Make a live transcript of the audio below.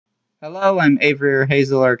Hello, I'm Avery or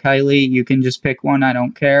Hazel or Kylie. You can just pick one, I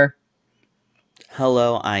don't care.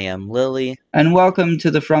 Hello, I am Lily. And welcome to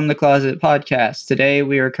the From the Closet podcast. Today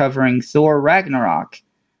we are covering Thor Ragnarok.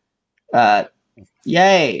 Uh,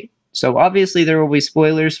 Yay! So obviously there will be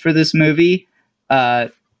spoilers for this movie. Uh,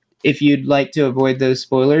 if you'd like to avoid those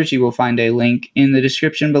spoilers, you will find a link in the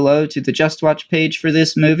description below to the Just Watch page for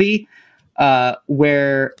this movie,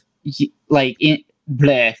 where,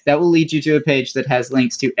 bleh, that will lead you to a page that has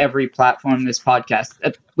links to every platform this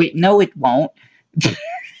podcast. Wait, no, it won't.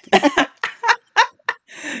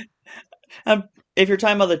 If you're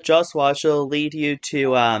talking about the Just Watch, it'll lead you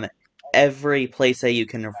to every place that you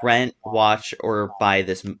can rent, watch, or buy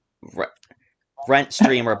this rent,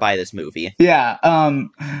 stream, or buy this movie. Yeah,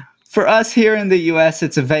 for us here in the US,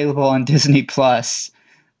 it's available on Disney Plus.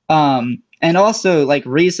 And also, like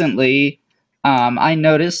recently, I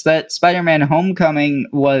noticed that Spider-Man: Homecoming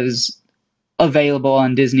was available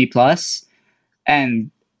on Disney Plus,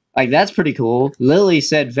 and like that's pretty cool. Lily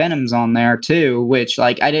said Venom's on there too, which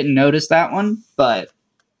like I didn't notice that one, but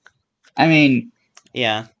I mean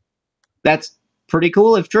Yeah, that's pretty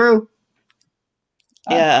cool if true.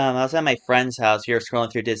 Uh, yeah. I was at my friend's house. You're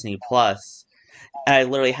scrolling through Disney Plus, and I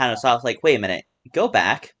literally had us off. Like, wait a minute, go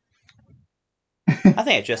back. I think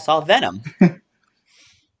I just saw Venom.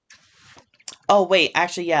 Oh wait,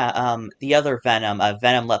 actually, yeah. The other Venom,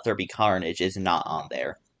 Venom Let There Be Carnage, is not on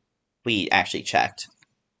there. We actually checked.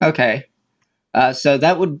 okay, so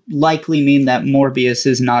that would likely mean that Morbius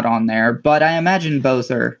is not on there, but I imagine both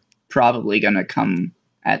are probably gonna come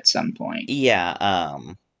at some point. Yeah.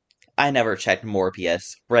 I never checked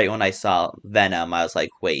Morbius. Right when I saw Venom, I was like,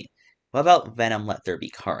 wait, what about Venom Let There Be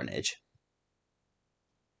Carnage?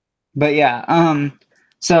 But yeah,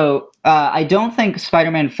 I don't think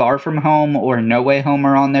Spider-Man Far From Home or No Way Home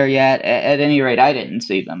are on there yet. At any rate, I didn't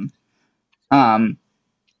see them. Um,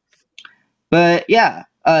 but yeah,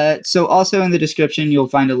 so also in the description, you'll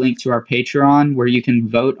find a link to our Patreon where you can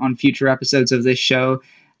vote on future episodes of this show,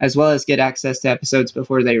 as well as get access to episodes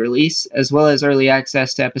before they release, as well as early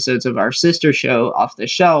access to episodes of our sister show, Off the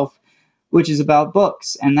Shelf, which is about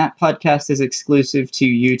books, and that podcast is exclusive to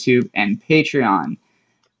YouTube and Patreon.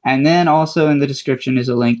 And then also in the description is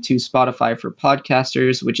a link to Spotify for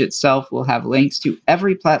podcasters, which itself will have links to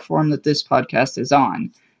every platform that this podcast is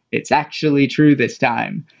on. It's actually true this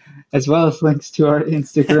time, as well as links to our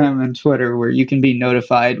Instagram and Twitter, where you can be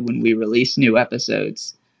notified when we release new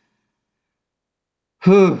episodes.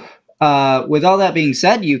 Whew. With all that being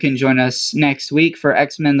said, you can join us next week for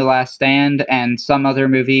X-Men The Last Stand and some other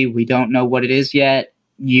movie. We don't know what it is yet.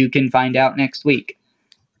 You can find out next week.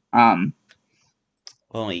 Um,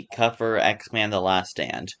 When we cover X-Men The Last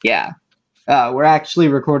Stand. yeah. We're actually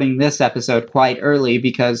recording this episode quite early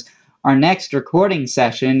because our next recording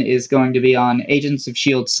session is going to be on Agents of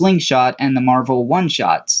S.H.I.E.L.D. Slingshot and the Marvel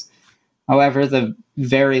One-Shots. However, the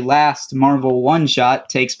very last Marvel One-Shot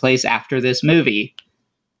takes place after this movie.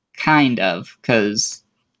 Kind of, because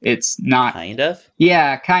it's not... Kind of?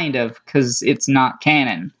 Yeah, kind of, because it's not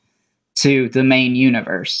canon to the main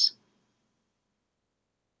universe.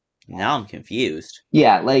 Now I'm confused.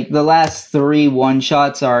 Yeah, like the last 3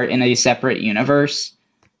 one-shots are in a separate universe,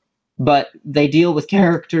 but they deal with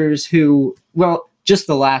characters who, well, just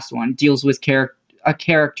the last one deals with a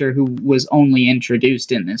character who was only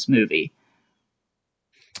introduced in this movie.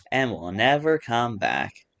 And will never come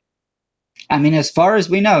back. I mean, as far as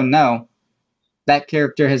we know, no. That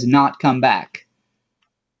character has not come back.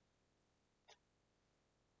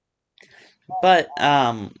 But,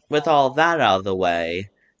 with all that out of the way,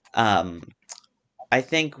 um, I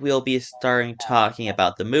think we'll be starting talking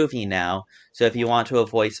about the movie now. So if you want to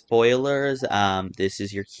avoid spoilers, this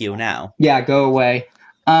is your cue now. Yeah, go away.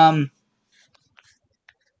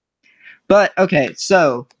 But, okay,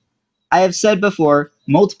 so, I have said before,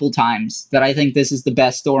 multiple times, that I think this is the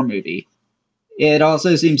best Thor movie. It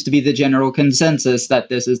also seems to be the general consensus that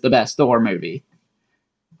this is the best Thor movie.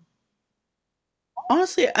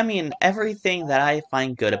 Honestly, I mean, everything that I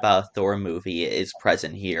find good about a Thor movie is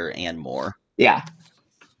present here and more. Yeah.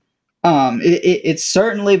 It's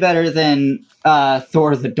certainly better than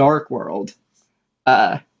Thor: The Dark World.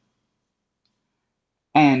 Uh,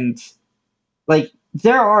 and like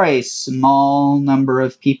there are a small number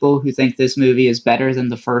of people who think this movie is better than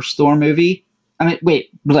the first Thor movie. I mean, wait,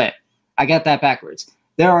 bleh, I got that backwards.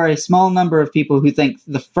 There are a small number of people who think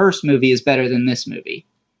the first movie is better than this movie.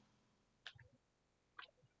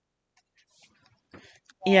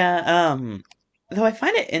 Yeah, though I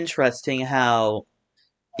find it interesting how,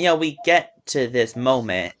 we get to this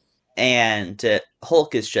moment and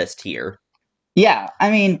Hulk is just here. Yeah,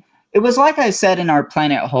 I mean, it was like I said in our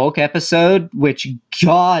Planet Hulk episode, which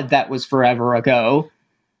God, that was forever ago.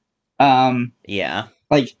 Um, Yeah.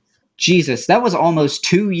 like Jesus, that was almost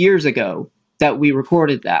 2 years ago that we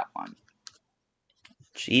recorded that one.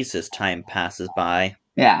 Jesus, time passes by.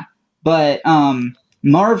 Yeah, but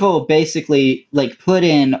Marvel basically like put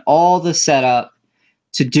in all the setup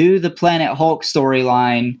to do the Planet Hulk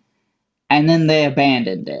storyline, and then they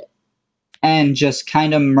abandoned it and just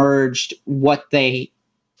kind of merged what they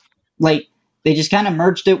like. They just kind of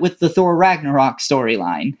merged it with the Thor Ragnarok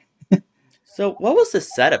storyline. So, what was the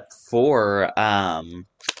setup for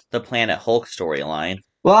the Planet Hulk storyline?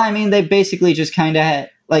 Well, I mean, they basically just kind of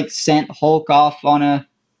like sent Hulk off on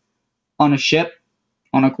a ship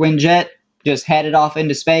on a Quinjet, just headed off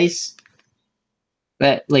into space.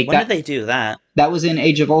 That like When did they do that? that was in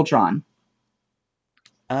Age of Ultron.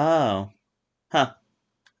 Oh, huh.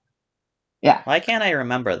 Yeah. Why can't I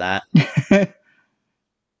remember that?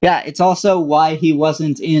 Yeah, it's also why he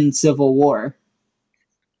wasn't in Civil War.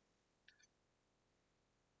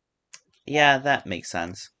 Yeah, that makes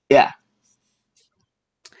sense. Yeah.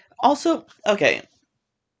 Also, okay,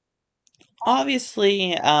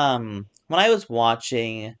 obviously, when I was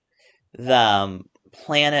watching the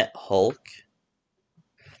Planet Hulk,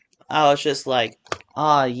 I was just like,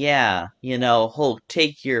 oh yeah, Hulk,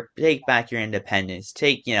 take back your independence.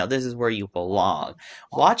 This is where you belong.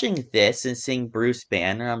 Watching this and seeing Bruce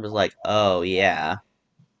Banner, I'm just like, oh yeah,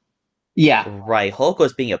 Yeah. right. Hulk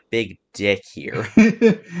was being a big dick here.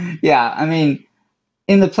 Yeah, I mean,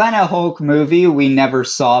 in the Planet Hulk movie, we never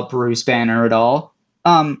saw Bruce Banner at all.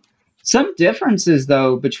 Um, some differences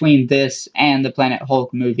though between this and the Planet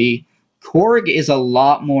Hulk movie. Korg is a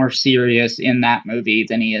lot more serious in that movie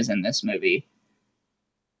than he is in this movie.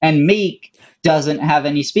 And Meek doesn't have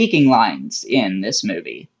any speaking lines in this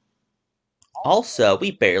movie. Also,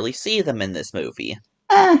 we barely see them in this movie.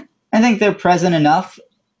 I think they're present enough.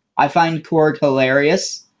 I find Korg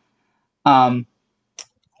hilarious. Um,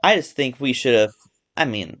 I just think we should have. I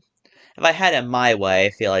mean, if I had it my way, I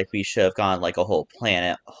feel like we should have gone like a whole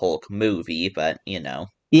Planet Hulk movie, but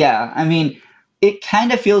yeah, I mean, it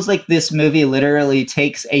kind of feels like this movie literally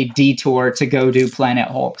takes a detour to go do Planet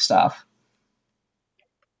Hulk stuff.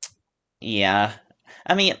 yeah.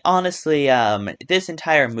 I mean, honestly, this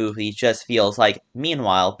entire movie just feels like,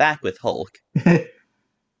 meanwhile, back with Hulk. I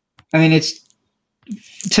mean, it's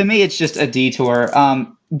to me, it's just a detour.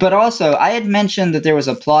 But also, I had mentioned that there was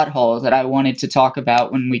a plot hole that I wanted to talk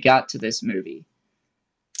about when we got to this movie,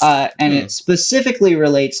 and Hmm. it specifically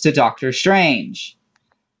relates to Doctor Strange,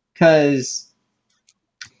 because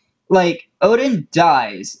like Odin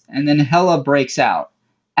dies and then Hela breaks out.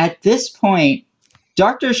 At this point,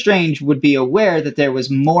 Doctor Strange would be aware that there was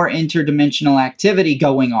more interdimensional activity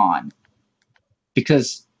going on.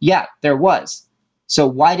 Because, yeah, there was. So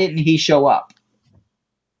why didn't he show up?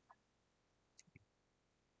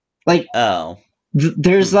 Like, Oh.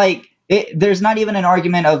 there's Hmm. there's not even an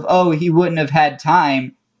argument of, oh, he wouldn't have had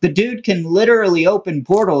time. The dude can literally open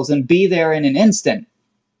portals and be there in an instant.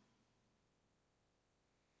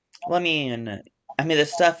 Well, I mean, the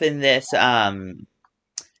stuff in this, isn't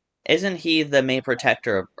he the main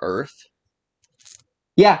protector of Earth?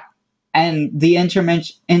 Yeah, and the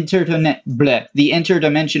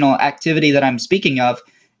interdimensional activity that I'm speaking of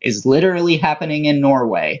is literally happening in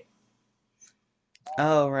Norway.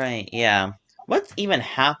 Oh, right, yeah. What's even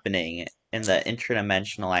happening in the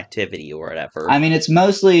interdimensional activity or I whatever? mean, it's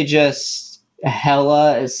mostly just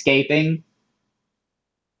Hela escaping.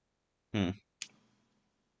 Hmm.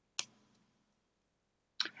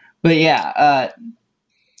 But yeah,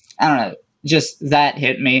 I don't know. Just that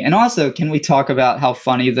hit me. And also, can we talk about how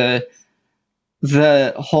funny the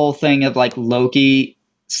whole thing of like Loki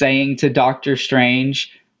saying to Doctor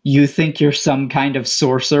Strange, "You think you're some kind of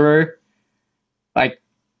sorcerer?"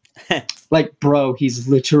 Like, bro, he's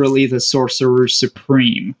literally the sorcerer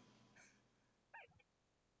supreme.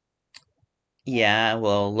 Yeah,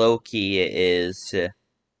 well, Loki is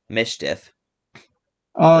mischief.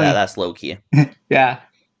 Oh, That's Loki. yeah.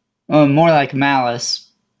 More like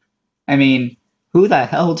malice. I mean, who the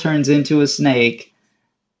hell turns into a snake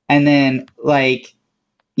and then, like,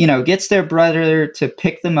 gets their brother to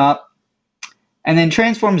pick them up and then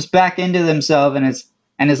transforms back into themselves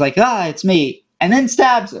and is like, ah, it's me, and then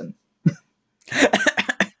stabs him.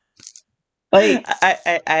 Like,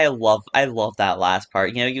 I love that last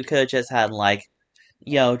part. You could have just had like,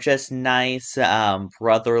 just nice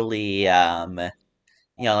brotherly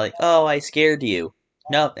like, oh, I scared you.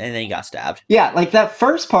 Nope, and then he got stabbed. yeah, like that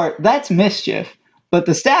first part, that's mischief, but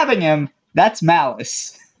the stabbing him, that's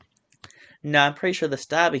malice. No, I'm pretty sure the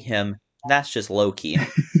stabbing him, that's just Loki.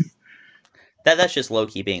 That's just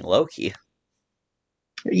Loki being Loki.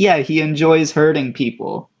 Yeah, he enjoys hurting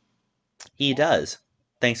people. He does.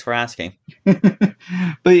 Thanks for asking.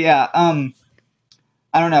 But yeah,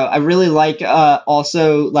 I don't know. I really like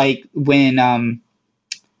also like when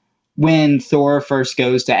Thor first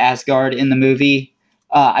goes to Asgard in the movie.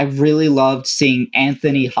 I really loved seeing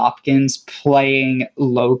Anthony Hopkins playing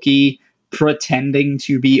Loki, pretending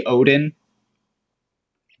to be Odin.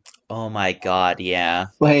 Oh my god, yeah.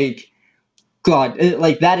 Like, God,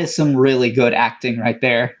 like that is some really good acting right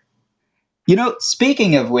there. You know,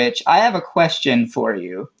 speaking of which, I have a question for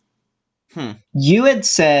you. Hmm. You had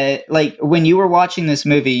said, like, when you were watching this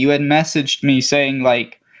movie, you had messaged me saying,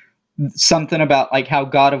 like, something about, like, how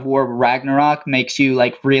God of War Ragnarok makes you,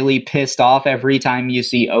 like, really pissed off every time you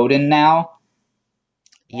see Odin now.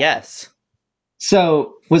 Yes.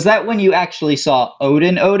 So, was that when you actually saw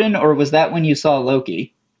Odin, or was that when you saw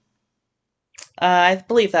Loki? I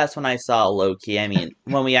believe that's when I saw Loki. I mean,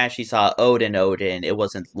 when we actually saw Odin, it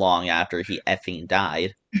wasn't long after he effing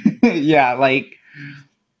died. Yeah, like,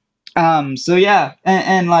 so yeah,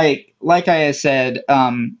 and like I said,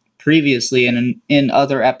 previously in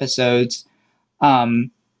other episodes, um,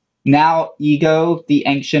 now Ego, the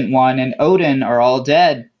Ancient One, and Odin are all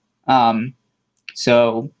dead. Um,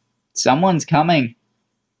 so someone's coming.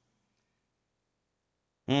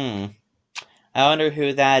 Hmm. I wonder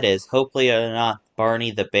who that is. Hopefully not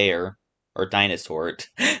Barney the bear. Or dinosaur.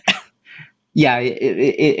 Yeah,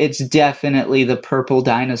 it's definitely the purple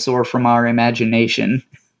dinosaur from our imagination.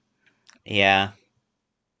 Yeah.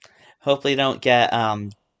 Hopefully don't get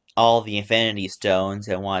all the Infinity Stones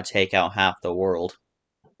and want to take out half the world.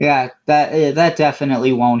 Yeah, that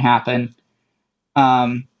definitely won't happen.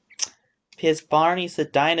 Um, Because Barney's a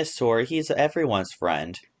dinosaur, he's everyone's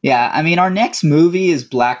friend. yeah, I mean, our next movie is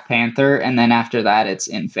Black Panther, and then after that, it's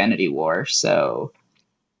Infinity War. So,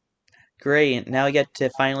 Great, now we get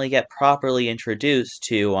to finally get properly introduced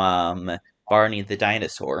to Barney the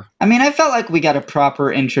dinosaur. I mean, I felt like we got a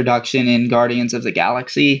proper introduction in Guardians of the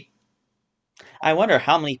Galaxy. I wonder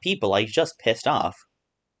how many people I just pissed off.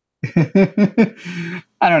 I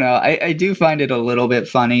don't know. I do find it a little bit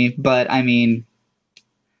funny, but I mean,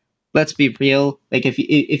 let's be real. Like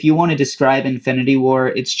if you want to describe Infinity War,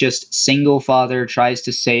 it's just single father tries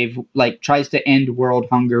to save like tries to end world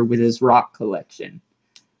hunger with his rock collection.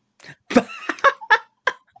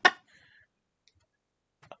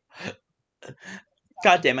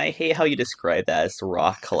 God damn, I hate how you describe that as the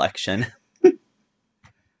rock collection.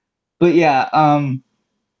 But yeah,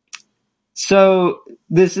 so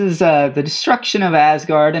this is the destruction of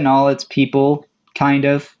Asgard and all its people, kind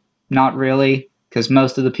of. Not really, because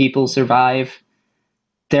most of the people survive.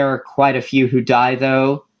 There are quite a few who die,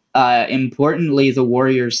 though. Importantly, the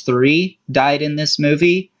Warriors 3 died in this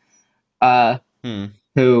movie, uh, Hmm.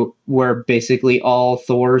 who were basically all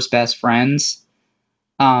Thor's best friends.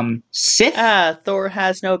 Sif, Thor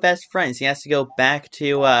has no best friends. He has to go back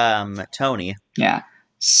to Tony. yeah.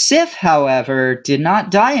 Sif, however, did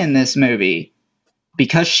not die in this movie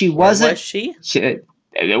because she Where was wasn't. she?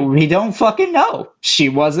 We don't fucking know. She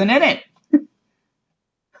wasn't in it.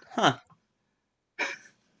 Huh.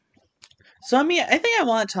 So I mean, I think I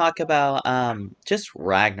want to talk about just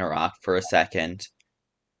Ragnarok for a second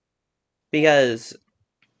because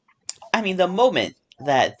I mean, the moment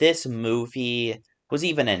that this movie was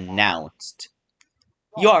even announced,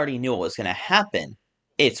 you already knew what was going to happen.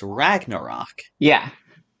 It's Ragnarok. Yeah.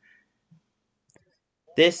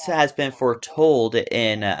 This has been foretold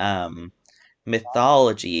in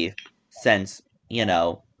mythology since,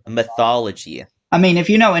 mythology. I mean, if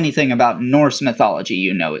you know anything about Norse mythology,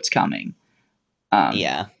 you know it's coming. Um,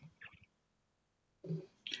 Yeah.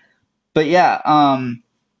 but yeah,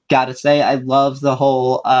 gotta say, I love the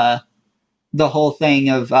whole thing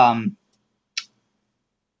of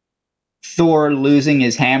Thor losing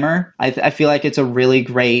his hammer. I feel like it's a really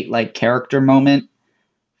great like character moment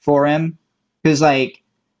for him because like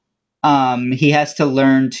he has to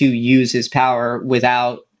learn to use his power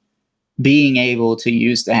without being able to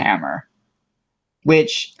use the hammer.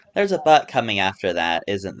 Which There's a butt coming after that,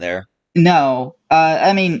 isn't there? no,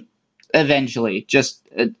 I mean eventually. Just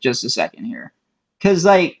a second here, because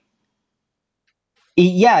like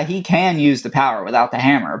yeah, he can use the power without the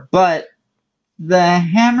hammer, but the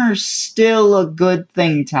hammer's still a good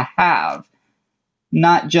thing to have,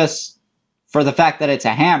 not just for the fact that it's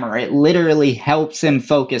a hammer. It literally helps him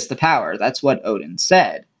focus the power. That's what Odin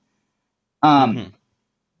said. Um, Mm-hmm.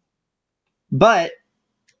 but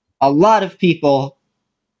a lot of people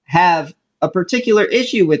have a particular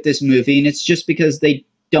issue with this movie, and it's just because they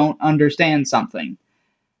don't understand something.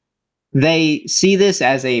 They see this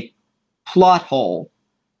as a plot hole.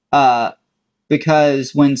 Uh,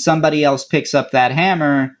 because when somebody else picks up that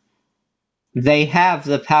hammer, they have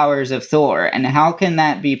the powers of Thor. And how can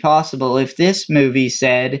that be possible if this movie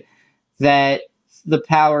said that the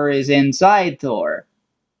power is inside Thor?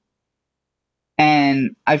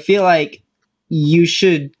 And I feel like you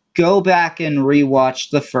should go back and rewatch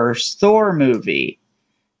the first Thor movie,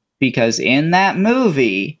 because in that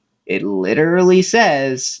movie, it literally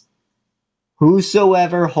says,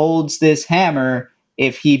 "Whosoever holds this hammer,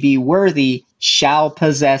 if he be worthy, shall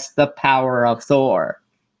possess the power of Thor."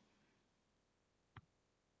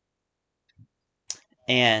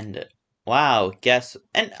 And wow, guess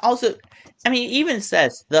and also I mean it even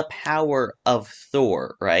says the power of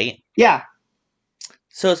Thor, right? Yeah,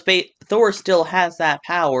 So Thor still has that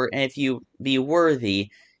power, and if you be worthy,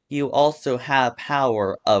 you also have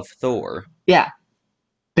power of Thor. yeah.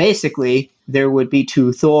 Basically, there would be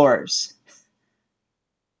two Thors.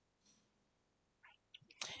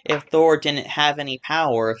 If Thor didn't have any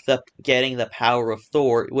power, getting the power of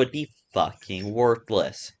Thor would be fucking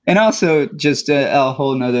worthless. And also, just a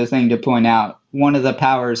whole nother thing to point out, one of the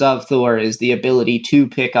powers of Thor is the ability to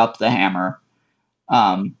pick up the hammer.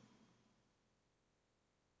 Um,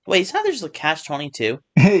 Wait, it's not there's a catch 22.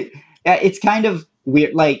 it's kind of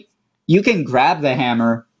weird. Like, you can grab the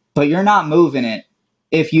hammer, but you're not moving it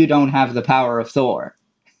if you don't have the power of Thor.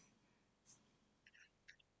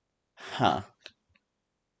 Huh.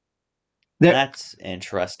 There, That's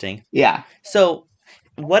interesting. yeah, So,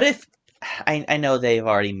 what if I know they've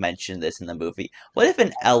already mentioned this in the movie. What if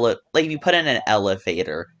like if you put in an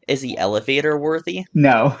elevator, is the elevator worthy?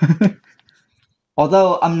 no.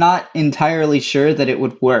 Although I'm not entirely sure that it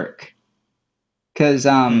would work. Because,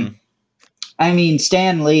 Hmm. I mean,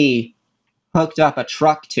 Stan Lee hooked up a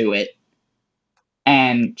truck to it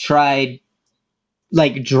and tried,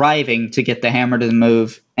 like, driving to get the hammer to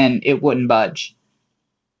move, and it wouldn't budge.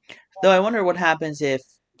 Though I wonder what happens if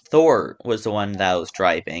Thor was the one that was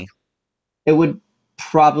driving. It would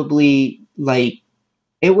probably, like,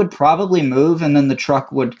 it would probably move, and then the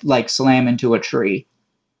truck would, like, slam into a tree.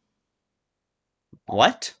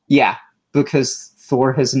 What? Yeah, because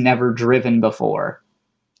Thor has never driven before.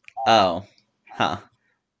 Oh. Huh.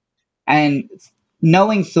 And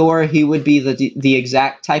knowing Thor, he would be the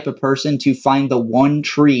exact type of person to find the one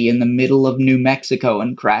tree in the middle of New Mexico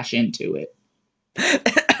and crash into it.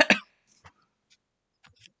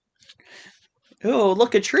 Oh,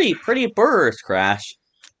 look a tree. Pretty birds crash.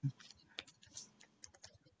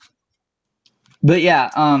 But yeah,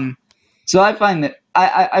 so I find that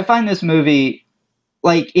I find this movie,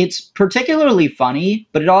 like, it's particularly funny,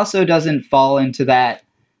 but it also doesn't fall into that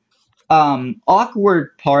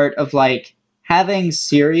awkward part of, like, having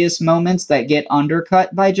serious moments that get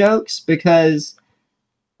undercut by jokes, because,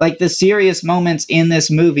 like, the serious moments in this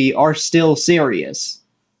movie are still serious,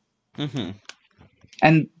 Hmm.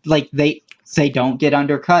 and, like, they don't get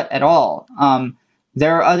undercut at all.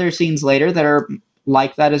 There are other scenes later that are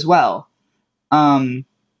like that as well. Um,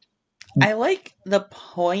 I like the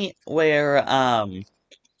point where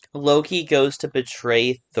Loki goes to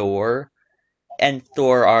betray Thor, and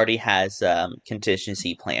Thor already has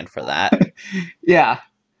contingency plan for that. yeah.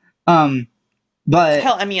 Um, but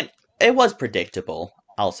Hell, I mean, it was predictable.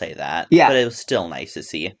 I'll say that, yeah, but it was still nice to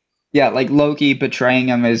see. yeah, like Loki betraying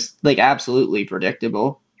him is, like, absolutely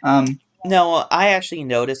predictable. No, I actually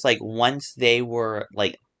noticed like once they were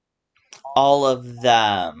like all of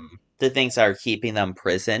the things that are keeping them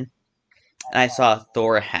prison, and I saw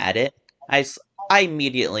Thor had it. I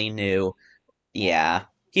immediately knew, yeah,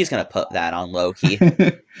 he's gonna put that on Loki.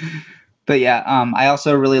 But yeah, I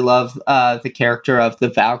also really love the character of the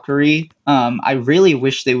Valkyrie. I really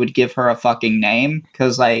wish they would give her a fucking name,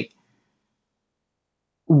 because, like,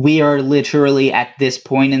 we are literally at this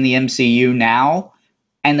point in the MCU now,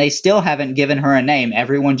 and they still haven't given her a name.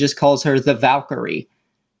 Everyone just calls her the Valkyrie.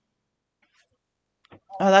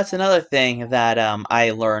 Oh, that's another thing that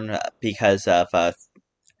I learned because of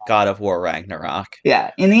God of War Ragnarok.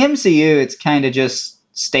 Yeah, in the MCU, it's kind of just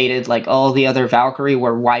stated like all the other Valkyrie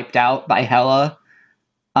were wiped out by Hela,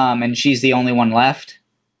 and she's the only one left.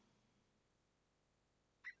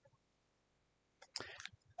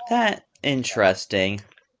 That interesting.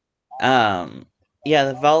 Um, yeah,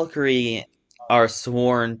 the Valkyrie are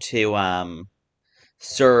sworn to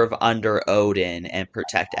serve under Odin and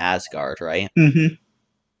protect Asgard, right? Hmm.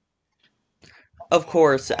 Of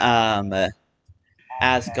course,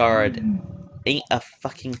 Asgard ain't a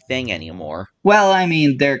fucking thing anymore. Well, I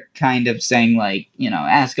mean, they're kind of saying, like,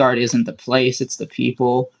 Asgard isn't the place, it's the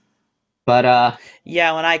people. But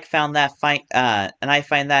Yeah, when I found that fight, and I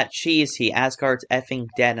find that cheesy, Asgard's effing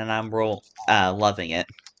dead, and I'm loving it.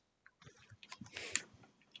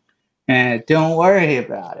 Don't worry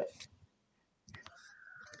about it.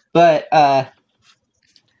 But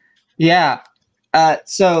yeah.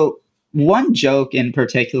 So one joke in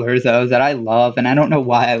particular, though, that I love, and I don't know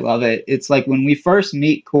why I love it. It's like when we first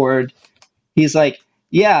meet Cord, he's like,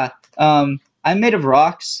 "Yeah, I'm made of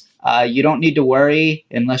rocks. You don't need to worry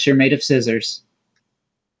unless you're made of scissors."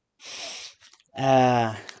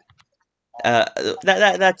 Uh,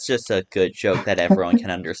 that's just a good joke that everyone can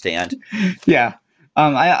understand. Yeah.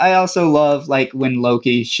 I also love like when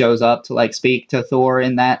Loki shows up to like speak to Thor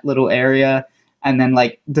in that little area, and then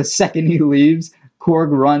like the second he leaves, Korg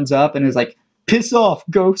runs up and is like, "Piss off,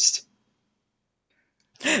 ghost!"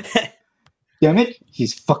 Damn it,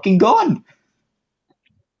 he's fucking gone.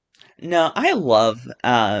 No, I love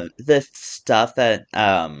the stuff that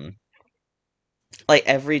like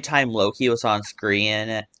every time Loki was on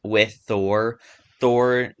screen with Thor,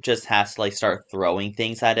 Thor just has to like start throwing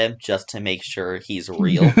things at him just to make sure he's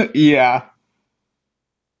real. Yeah,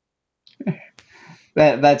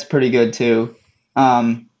 that's pretty good too.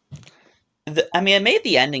 Um, I mean, it made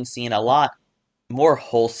the ending scene a lot more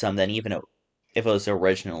wholesome than even if it was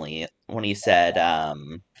originally when he said,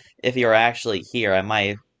 "If you're actually here, I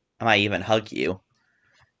might even hug you."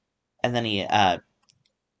 And then he,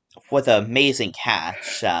 with an amazing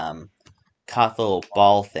catch, caught the little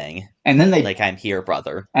ball thing, and then they like "I'm here,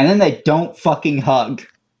 brother." and then they don't fucking hug.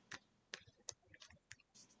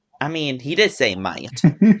 I mean, he did say might.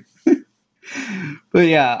 But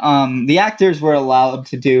yeah, the actors were allowed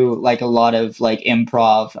to do like a lot of like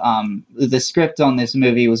improv. The script on this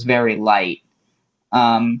movie was very light.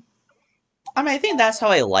 Um, I mean, I think that's how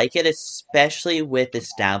I like it, especially with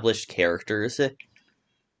established characters.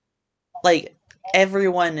 Like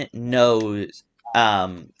everyone knows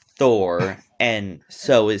Thor, and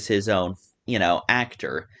so is his own,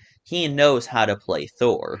 actor. He knows how to play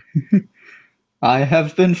Thor. I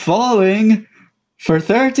have been following for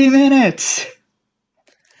 30 minutes.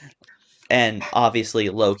 And obviously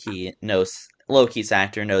Loki's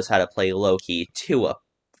actor knows how to play Loki to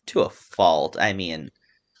a fault. I mean,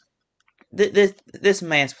 this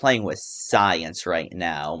man's playing with science right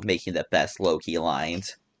now, making the best Loki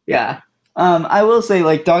lines. Yeah. I will say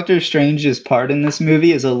like Doctor Strange's part in this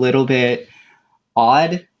movie is a little bit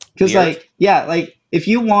odd because Weird. like yeah, like if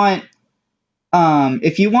you want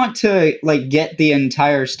to like get the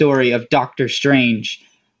entire story of Doctor Strange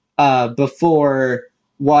before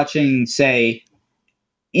watching say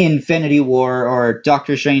Infinity War or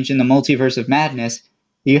Doctor Strange in the Multiverse of Madness,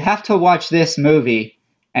 you have to watch this movie.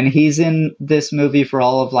 And he's in this movie for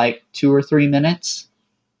all of like 2 or 3 minutes.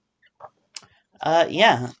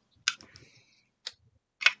 Yeah,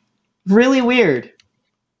 Really weird.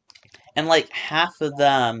 and like half of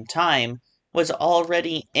the time was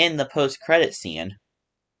already in the post-credit scene.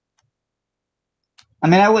 I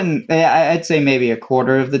mean, I wouldn't. I'd say maybe a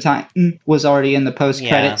quarter of the time was already in the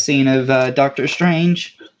post-credit Yeah, scene of Doctor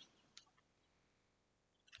Strange.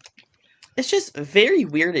 it's just a very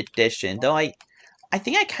weird addition, though I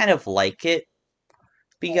think I kind of like it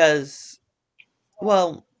because,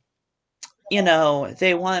 well,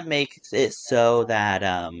 they want to make it so that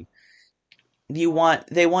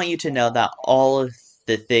they want you to know that all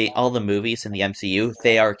the movies in the MCU,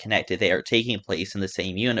 they are connected. They are taking place in the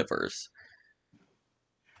same universe.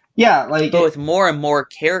 Yeah, like But with more and more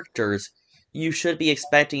characters, you should be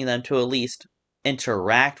expecting them to at least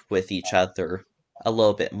interact with each other a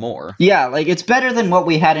little bit more. yeah, like it's better than what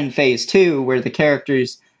we had in Phase Two, where the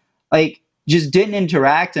characters like just didn't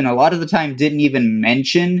interact, and a lot of the time didn't even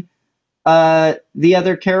mention the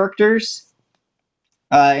other characters.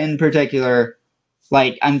 In particular,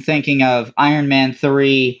 like I'm thinking of Iron Man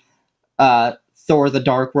 3, Thor the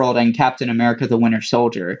Dark World, and Captain America the Winter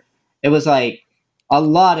Soldier. It was like a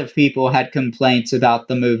lot of people had complaints about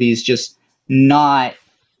the movies just not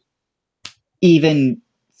even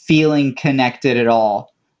feeling connected at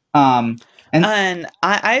all. And And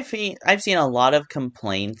I've seen a lot of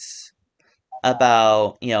complaints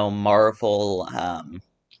about Marvel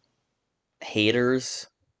haters.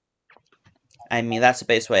 I mean, that's the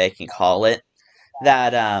best way I can call it.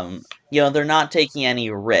 That they're not taking any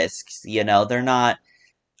risks. They're not.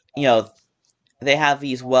 You know they have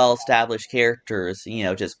these well-established characters.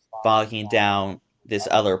 Just bogging down this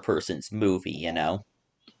other person's movie. I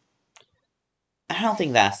don't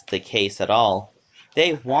think that's the case at all.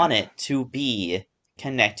 They want it to be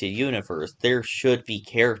connected universe. There should be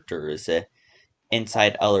characters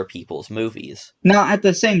inside other people's movies. now at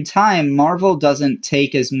the same time, Marvel doesn't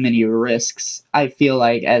take as many risks, I feel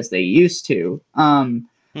like, as they used to. Hmm.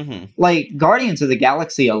 Like Guardians of the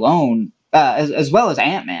Galaxy alone, as well as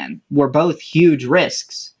Ant Man, were both huge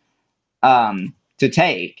risks to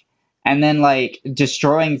take. and then like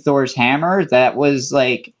destroying Thor's hammer, that was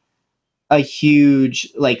like a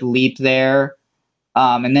huge like leap there.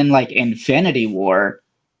 And then like Infinity War,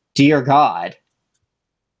 dear God.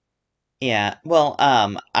 Yeah, well,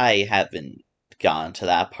 I haven't gone to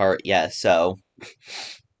that part yet, so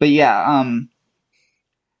But yeah,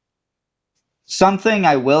 something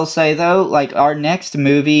I will say though, like our next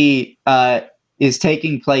movie is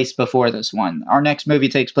taking place before this one. Our next movie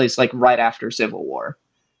takes place like right after Civil War.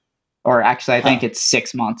 Or actually I think huh. it's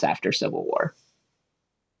 6 months after Civil War.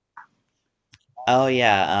 Oh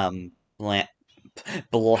yeah,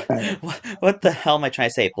 Uh, what the hell am I trying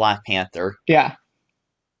to say? Black Panther. yeah.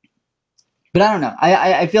 But I don't know.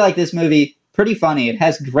 I feel like this movie pretty funny. It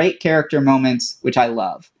has great character moments, which I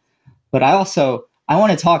love. But I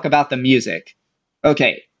want to talk about the music.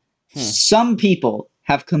 Okay, Hmm. some people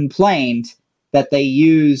have complained that they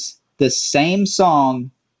use the same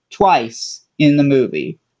song twice in the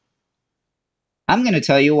movie. I'm going to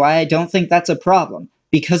tell you why I don't think that's a problem.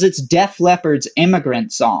 Because it's Def Leppard's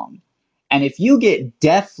Immigrant Song. And if you get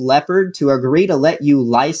Def Leppard to agree to let you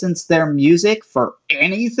license their music for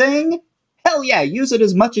anything, hell yeah, use it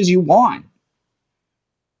as much as you want.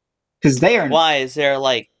 Because Why is there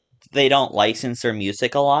like they don't license their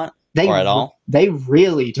music a lot or at all? they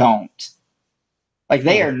really don't. Like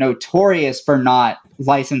they Hmm. are notorious for not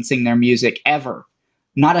licensing their music ever.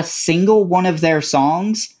 Not a single one of their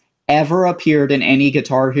songs ever appeared in any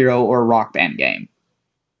Guitar Hero or Rock Band game.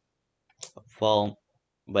 Well,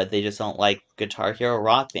 but they just don't like Guitar Hero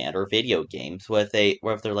Rock Band or video games. What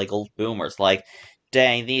if they're like old boomers, like,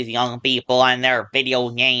 dang, these young people and their video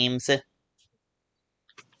games.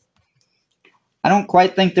 I don't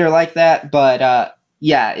quite think they're like that, but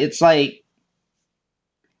yeah, it's like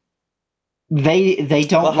they Well,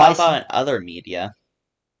 don't how license about in other media?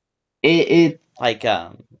 it. Like,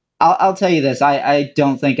 I'll tell you this: I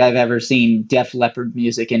don't think I've ever seen Def Leppard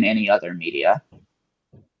music in any other media.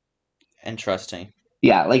 interesting.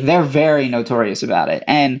 Yeah, like they're very notorious about it.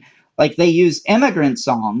 And like they use Immigrant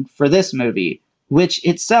Song for this movie, which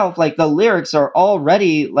itself, like the lyrics are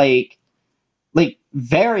already like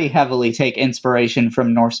very heavily take inspiration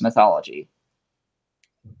from Norse mythology.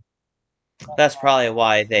 That's probably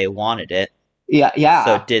why they wanted it, Yeah, so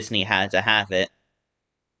yeah. Disney had to have it.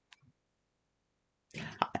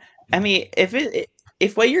 I mean,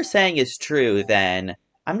 if what you're saying is true, then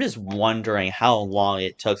I'm just wondering how long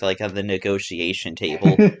it took, like, at the negotiation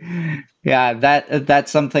table. Yeah,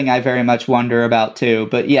 that's something I very much wonder about too.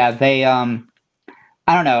 But yeah, they I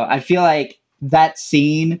don't know. I feel like that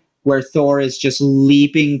scene where Thor is just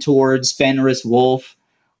leaping towards Fenris Wolf,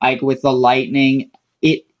 like with the lightning,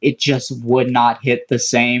 it just would not hit the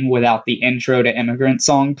same without the intro to Immigrant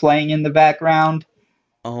Song playing in the background.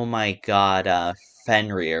 Oh my god,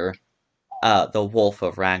 Fenrir, the Wolf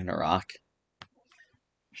of Ragnarok.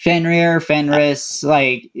 Fenrir, Uh, Fenris,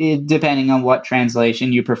 like depending on what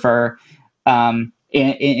translation you prefer.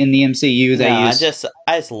 In the MCU, they no, use I just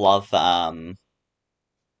love,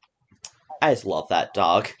 I just love that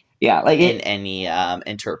dog yeah, like in it. any,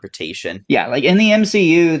 interpretation. Yeah, like in the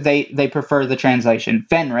MCU, they prefer the translation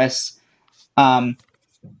Fenris. Um,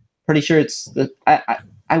 Pretty sure it's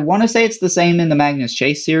I want to say it's the same in the Magnus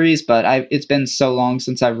Chase series, but it's been so long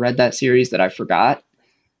since I've read that series that I forgot.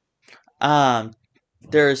 Um,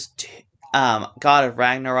 there's, God of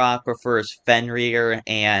Ragnarok prefers Fenrir,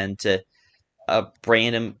 and a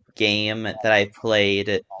random game that I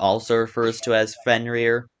played also refers to as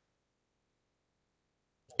Fenrir.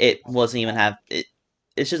 It wasn't even have it.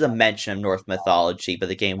 It's just a mention of Norse mythology, but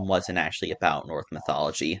the game wasn't actually about Norse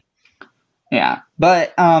mythology. Yeah,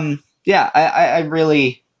 but yeah, uh,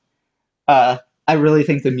 I really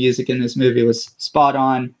think the music in this movie was spot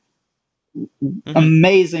on. Hmm.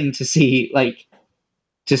 Amazing to see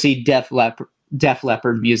to see Def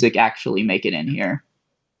Leppard music actually make it in here.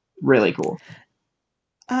 Really cool.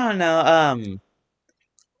 I don't know.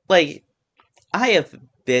 Like, I have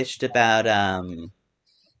bitched about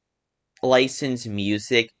licensed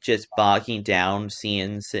music just bogging down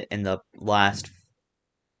scenes in the last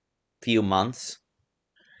few months.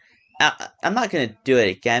 I'm not gonna do it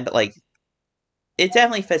again, but like, it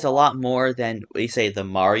definitely fits a lot more than we say the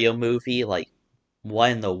Mario movie. Like,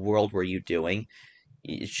 what in the world were you doing?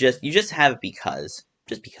 You just have it because,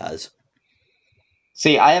 just because.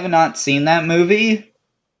 See, I have not seen that movie.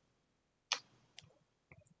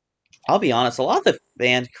 I'll be honest, a lot of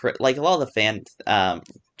the like a lot of the fans,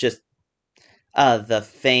 just the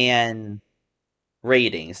fan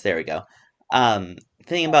ratings. There we go.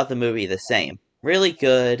 Thinking about the movie the same, really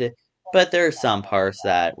good, but there are some parts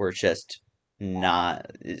that were just not.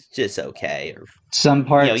 It's just okay. Or Some you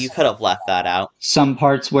parts, could have left that out. some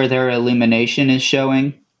parts where their illumination is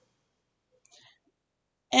showing.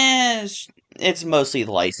 And it's mostly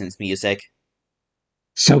the licensed music.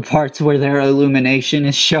 So parts where their illumination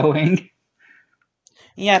is showing.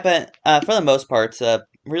 Yeah, but for the most part, it's a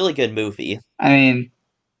really good movie. I mean,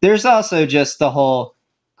 there's also just the whole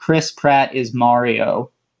Chris Pratt is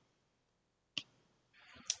Mario.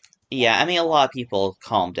 Yeah, I mean, a lot of people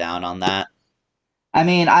calm down on that. I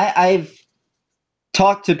mean, I've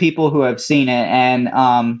talked to people who have seen it, and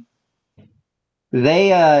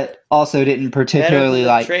they also didn't Better than particularly the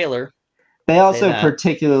like. trailer. They I'll say also that.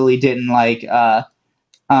 particularly didn't like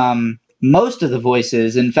most of the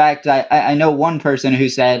voices. In fact, I know one person who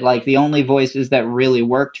said like the only voices that really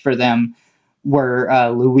worked for them were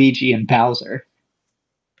Luigi and Bowser.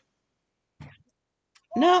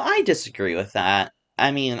 No, I disagree with that.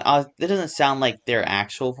 I mean, it doesn't sound like their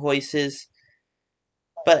actual voices,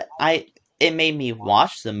 but it made me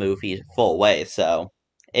watch the movie full way, so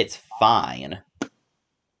it's fine.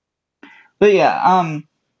 But yeah,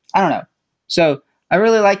 I don't know. So I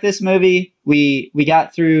really like this movie. We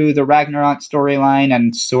got through the Ragnarok storyline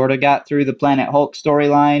and sort of got through the Planet Hulk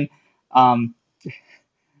storyline. Um,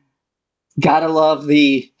 gotta love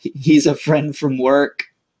the he's a friend from work.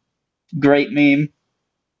 Great meme.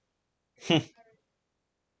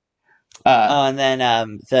 Uh, Oh, and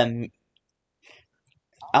then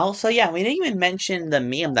also, yeah, we didn't even mention the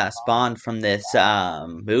meme that spawned from this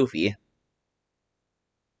movie.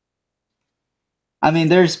 I mean,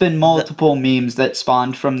 there's been The multiple memes that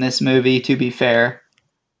spawned from this movie. To be fair,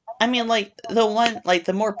 I mean, like the one, like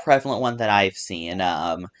the more prevalent one that I've seen.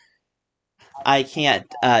 I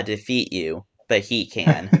can't defeat you, but he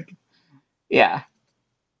can. yeah,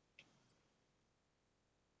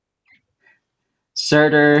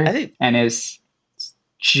 I Surtur think. and his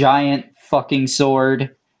giant fucking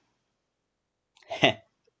sword,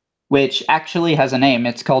 which actually has a name.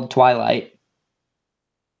 It's called Twilight.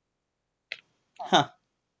 Huh.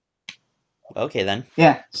 Okay then.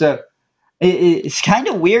 Yeah, so it's kind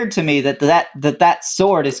of weird to me that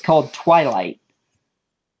sword is called Twilight.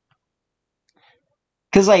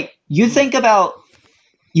 Because like Hmm.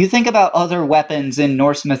 you think about other weapons in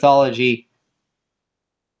Norse mythology,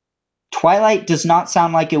 Twilight does not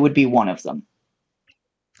sound like it would be one of them.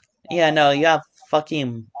 Yeah, no, you have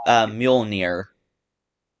fucking Mjolnir,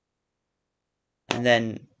 and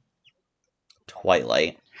then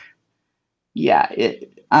Twilight. Yeah,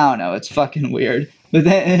 I don't know, it's fucking weird.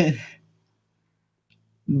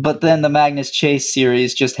 But then the Magnus Chase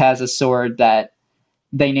series just has a sword that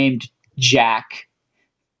they named Jack.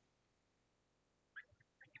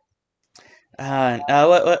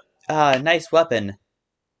 What? Nice weapon.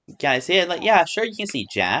 Can I see it? Like, yeah, sure, you can see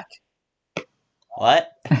Jack.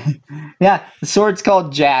 What? Yeah, the sword's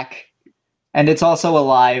called Jack, and it's also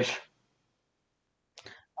alive.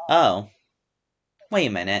 Oh, wait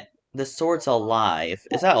a minute. The sword's alive.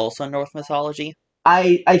 Is that also Norse mythology?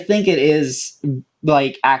 I think it is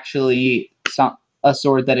like actually a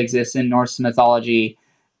sword that exists in Norse mythology,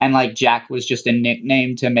 and like Jack was just a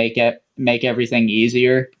nickname to make everything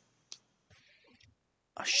easier.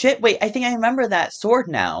 Oh, shit, wait, I think I remember that sword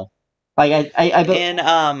now. Like In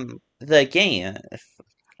the game.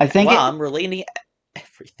 I think Wow, it I'm relating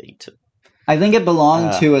everything to I think it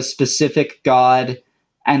belonged uh to a specific god,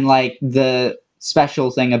 and like the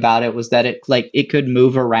special thing about it was that it could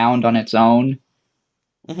move around on its own.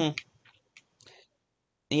 mhm.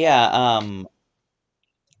 Yeah,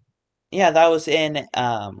 yeah, that was in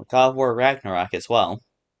God of War Ragnarok as well.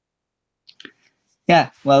 Yeah,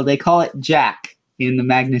 well they call it Jack in the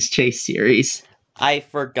Magnus Chase series. I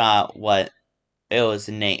forgot what it was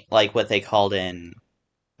named, like what they called in.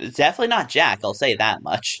 It's definitely not Jack, I'll say that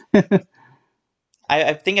much.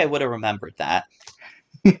 I think I would have remembered that.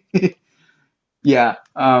 Yeah.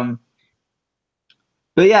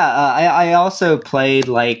 But yeah, I also played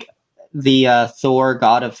like the Thor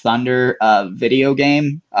God of Thunder video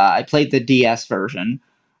game. I played the DS version.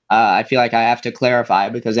 I feel like I have to clarify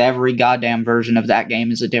because every goddamn version of that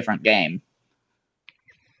game is a different game.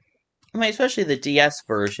 I mean, especially the DS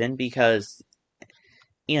version, because,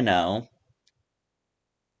 you know,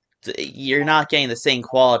 you're not getting the same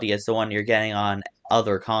quality as the one you're getting on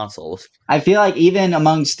other consoles. I feel like even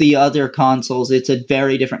amongst the other consoles, it's a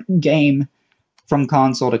very different game from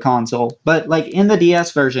console to console. But like in the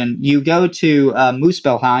DS version, you go to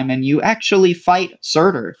Muspelheim and you actually fight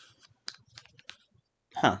Surtur.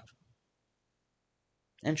 Huh,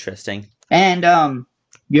 interesting. And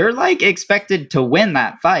you're like expected to win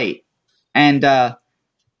that fight. And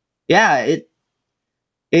yeah,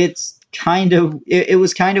 it's it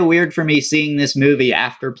was kind of weird for me seeing this movie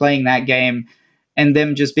after playing that game and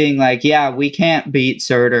them just being like, yeah, we can't beat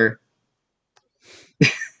Surtur.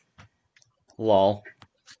 Lol.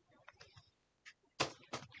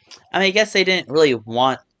 I mean, I guess they didn't really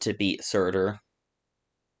want to beat Surtur.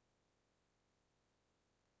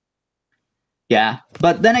 Yeah.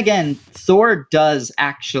 But then again, Thor does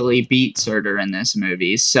actually beat Surtur in this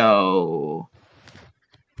movie, so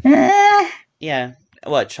Yeah.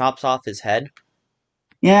 What, chops off his head?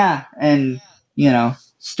 yeah, and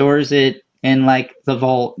stores it in like the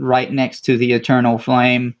vault right next to the eternal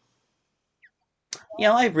flame.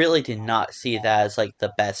 I really did not see that as like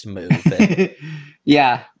the best move.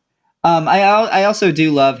 Yeah. I also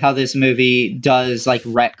do love how this movie does like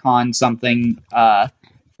retcon something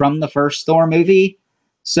from the first Thor movie.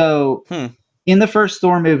 So Hmm. in the first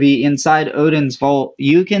Thor movie, inside Odin's vault,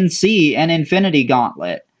 you can see an Infinity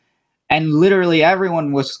Gauntlet. And literally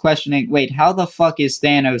everyone was questioning, wait, how the fuck is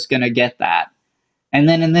Thanos gonna get that? And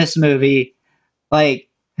then in this movie, like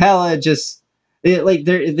Hela just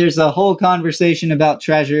there's a whole conversation about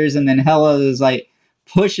treasures, and then Hela is like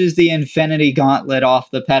pushes the Infinity Gauntlet off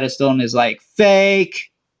the pedestal and is like,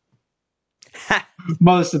 fake.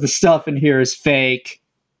 Most of the stuff in here is fake.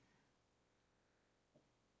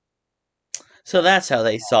 So that's how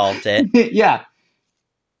they solved it. Yeah.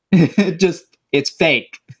 Just it's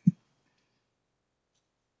fake.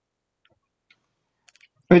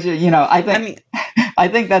 Which I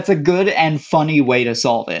think that's a good and funny way to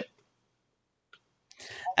solve it.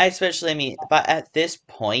 But at this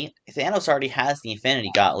point, Thanos already has the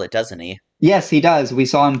Infinity Gauntlet, doesn't he? Yes, he does. We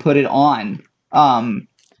saw him put it on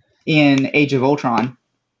in Age of Ultron.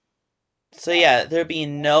 So yeah, there'd be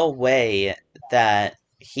no way that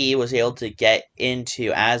he was able to get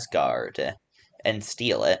into Asgard and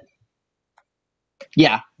steal it.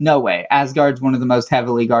 Yeah, no way. Asgard's one of the most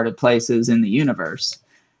heavily guarded places in the universe.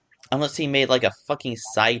 Unless he made like a fucking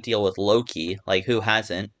side deal with Loki. Like, who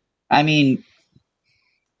hasn't? I mean,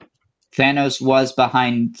 Thanos was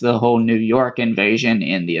behind the whole New York invasion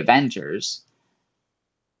in the Avengers.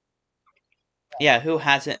 Yeah, who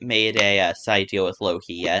hasn't made a side deal with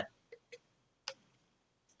Loki yet?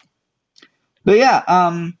 But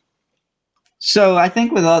yeah, so I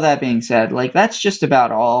think with all that being said, like that's just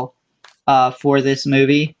about all for this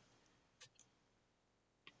movie.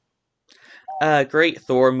 Great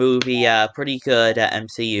Thor movie, pretty good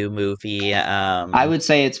MCU movie. I would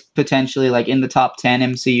say it's potentially like in the top 10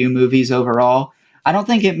 MCU movies overall. I don't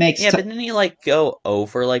think it makes Yeah, but didn't he like go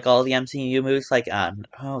over like all the MCU movies? Like,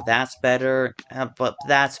 oh, that's better, but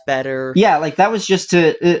that's better. Yeah, like that was just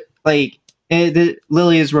to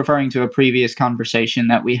Lily is referring to a previous conversation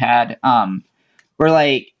that we had where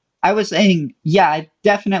like I was saying, yeah, I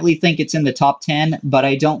definitely think it's in the top 10, but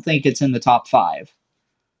I don't think it's in the top 5.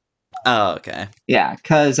 Oh, okay. Yeah,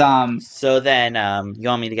 cuz So then, you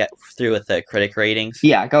want me to get through with the critic ratings?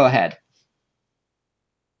 yeah, go ahead.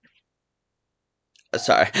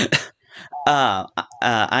 Sorry.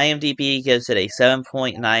 IMDb gives it a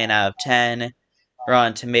 7.9 out of 10.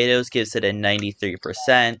 Rotten Tomatoes gives it a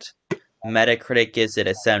 93%. Metacritic gives it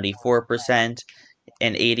a 74%.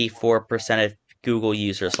 And 84% of Google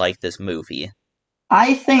users like this movie.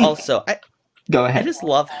 I think Also, go I ahead. just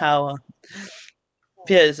love how...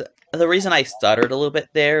 Because the reason I stuttered a little bit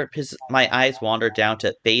there, because my eyes wandered down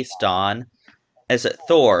to based on, as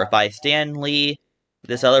Thor by Stan Lee,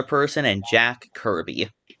 this other person, and Jack Kirby.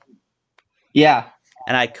 Yeah.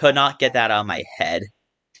 And I could not get that out of my head.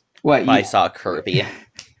 What I you saw Kirby.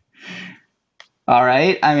 All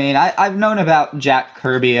right. I mean, I've known about Jack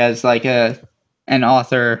Kirby as like an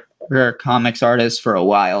author or a comics artist for a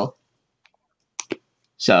while.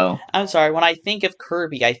 So, I'm sorry, when I think of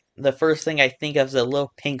Kirby, the first thing I think of is a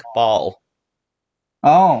little pink ball.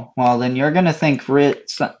 oh, well then you're going to think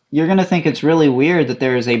it's really weird that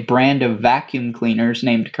there is a brand of vacuum cleaners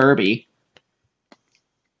named Kirby.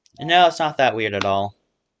 No, it's not that weird at all.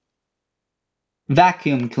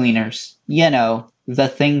 Vacuum cleaners, the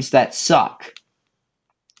things that suck.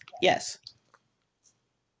 Yes.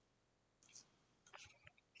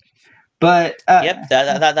 But Yep,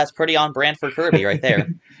 that's pretty on brand for Kirby right there.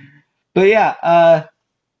 but yeah,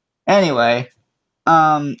 anyway,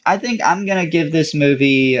 I think I'm going to give this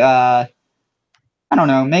movie I don't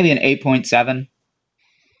know, maybe an 8.7.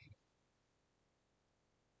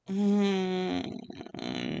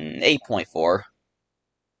 8.4.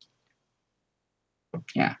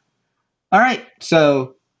 Yeah. All right.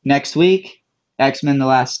 So next week, X-Men: The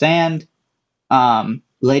Last Stand.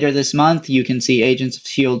 Later this month, you can see Agents of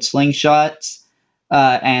Shield slingshots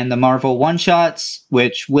and the Marvel one-shots,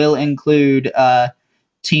 which will include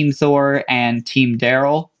Team Thor and Team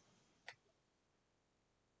Daryl.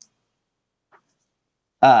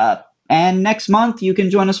 And next month, you can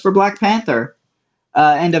join us for Black Panther.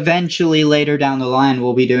 And eventually, later down the line,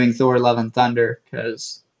 we'll be doing Thor: Love and Thunder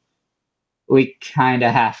because we kind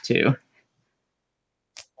of have to.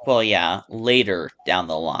 Well, yeah, later down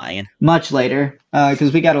the line. Much later,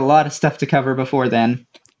 because we got a lot of stuff to cover before then.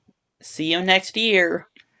 See you next year.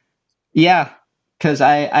 Yeah, because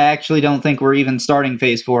I actually don't think we're even starting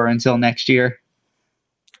Phase 4 until next year.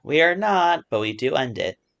 We are not, but we do end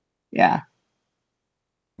it. Yeah.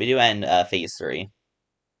 We do end Phase 3.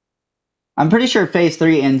 I'm pretty sure Phase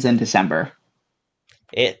 3 ends in December.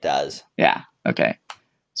 It does. Yeah, okay.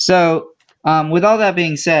 So, with all that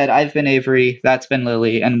being said, I've been Avery, that's been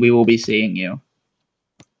Lily, and we will be seeing you.